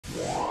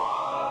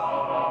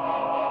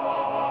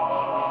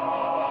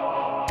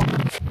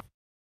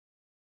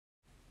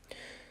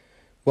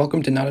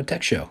Welcome to Not a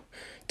Tech Show.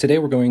 Today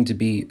we're going to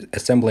be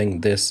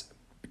assembling this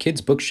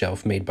kids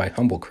bookshelf made by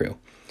Humble Crew.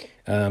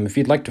 If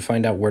you'd like to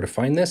find out where to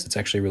find this, it's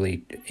actually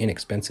really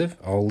inexpensive.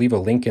 I'll leave a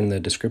link in the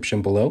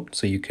description below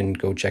so you can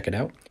go check it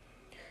out.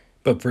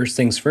 But first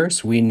things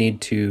first, we need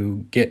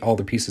to get all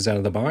the pieces out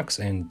of the box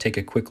and take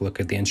a quick look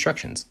at the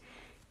instructions.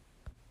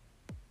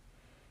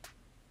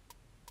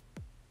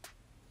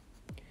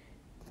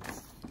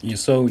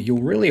 So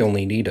you'll really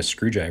only need a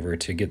screwdriver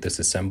to get this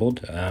assembled.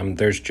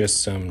 There's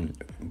just some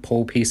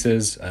pole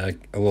pieces, a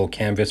little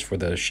canvas for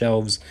the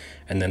shelves,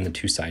 and then the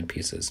two side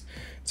pieces.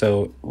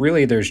 So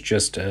really there's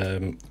just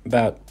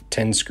about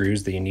 10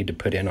 screws that you need to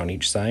put in on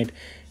each side,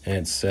 and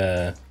it's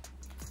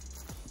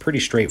pretty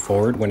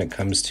straightforward when it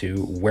comes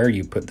to where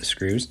you put the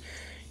screws.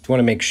 You want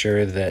to make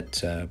sure that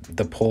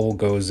the pole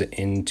goes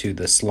into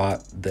the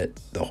slot that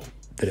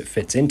it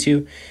fits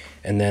into,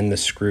 and then the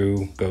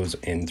screw goes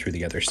in through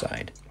the other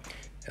side.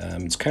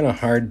 It's kind of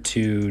hard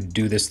to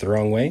do this the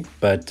wrong way,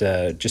 but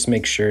just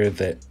make sure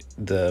that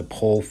the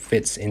pole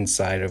fits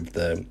inside of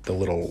the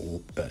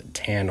little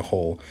tan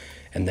hole,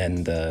 and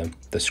then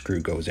the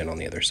screw goes in on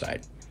the other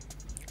side,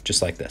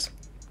 just like this.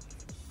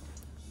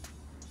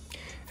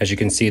 As you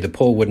can see, the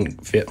pole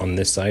wouldn't fit on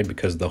this side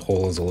because the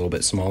hole is a little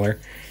bit smaller,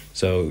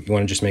 so you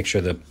want to just make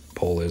sure the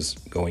pole is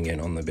going in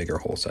on the bigger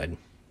hole side.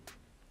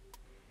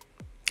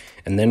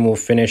 And then we'll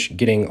finish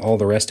getting all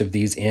the rest of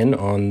these in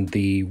on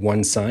the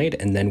one side,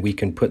 and then we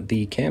can put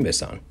the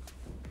canvas on.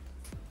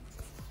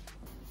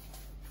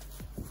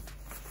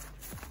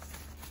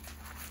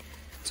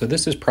 So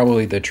this is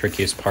probably the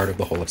trickiest part of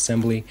the whole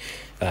assembly.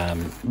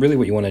 Really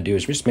what you want to do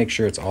is just make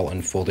sure it's all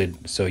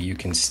unfolded so you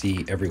can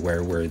see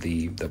everywhere where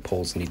the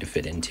poles need to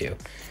fit into.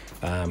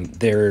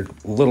 They're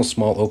little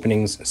small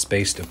openings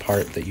spaced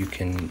apart that you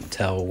can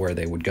tell where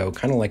they would go,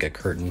 kind of like a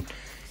curtain.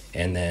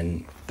 And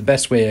then the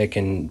best way I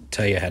can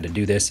tell you how to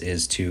do this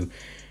is to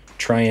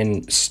try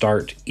and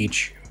start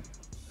each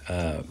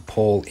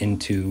pole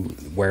into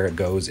where it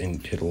goes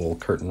into the little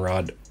curtain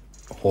rod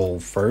hole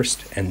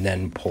first, and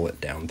then pull it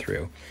down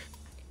through.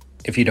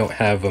 If you don't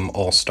have them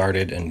all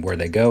started and where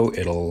they go,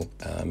 it'll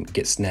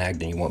get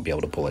snagged and you won't be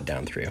able to pull it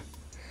down through.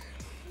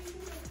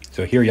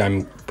 So here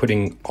I'm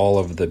putting all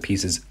of the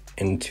pieces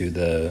into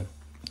the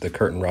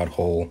curtain rod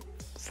hole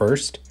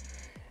first.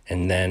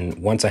 And then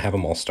once I have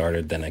them all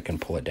started, then I can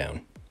pull it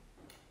down.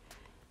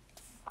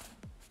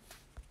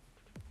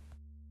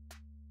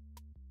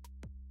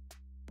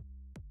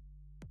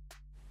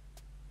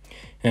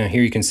 Now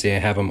here you can see I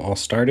have them all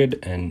started,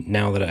 and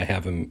now that I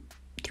have them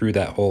through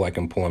that hole, I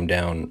can pull them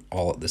down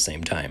all at the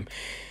same time,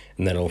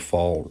 and then it'll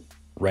fall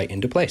right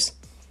into place.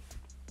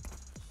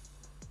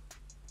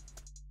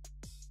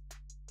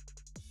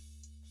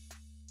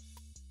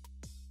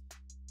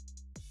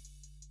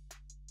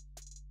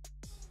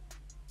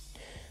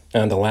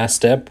 And the last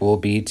step will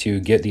be to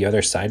get the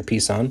other side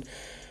piece on.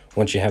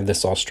 Once you have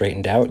this all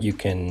straightened out, you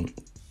can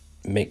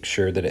make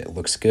sure that it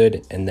looks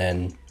good, and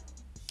then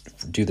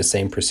do the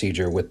same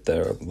procedure with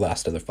the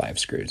last of the 5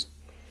 screws.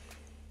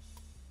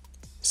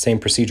 Same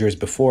procedure as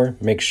before.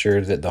 Make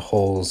sure that the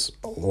holes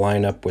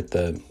line up with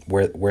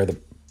where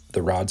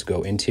the rods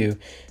go into,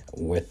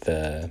 with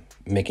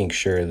making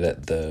sure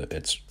that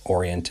it's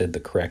oriented the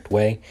correct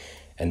way,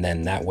 and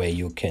then that way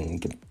you can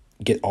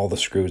get all the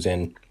screws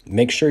in.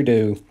 Make sure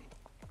to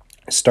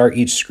start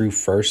each screw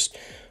first,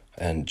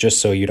 and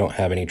just so you don't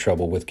have any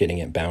trouble with getting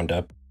it bound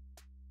up.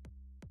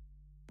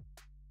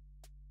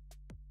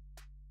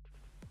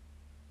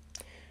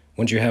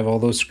 Once you have all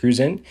those screws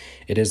in,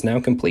 it is now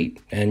complete,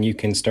 and you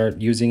can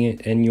start using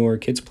it in your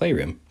kids'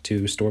 playroom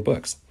to store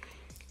books.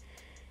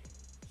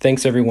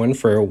 Thanks everyone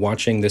for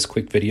watching this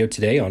quick video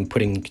today on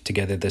putting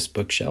together this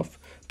bookshelf.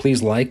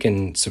 Please like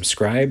and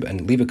subscribe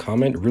and leave a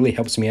comment. It really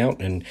helps me out,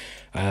 and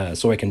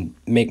so I can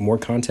make more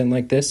content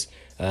like this.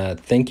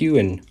 Thank you,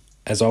 and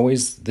as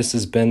always, this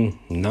has been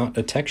Not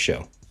a Tech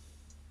Show.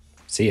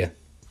 See ya.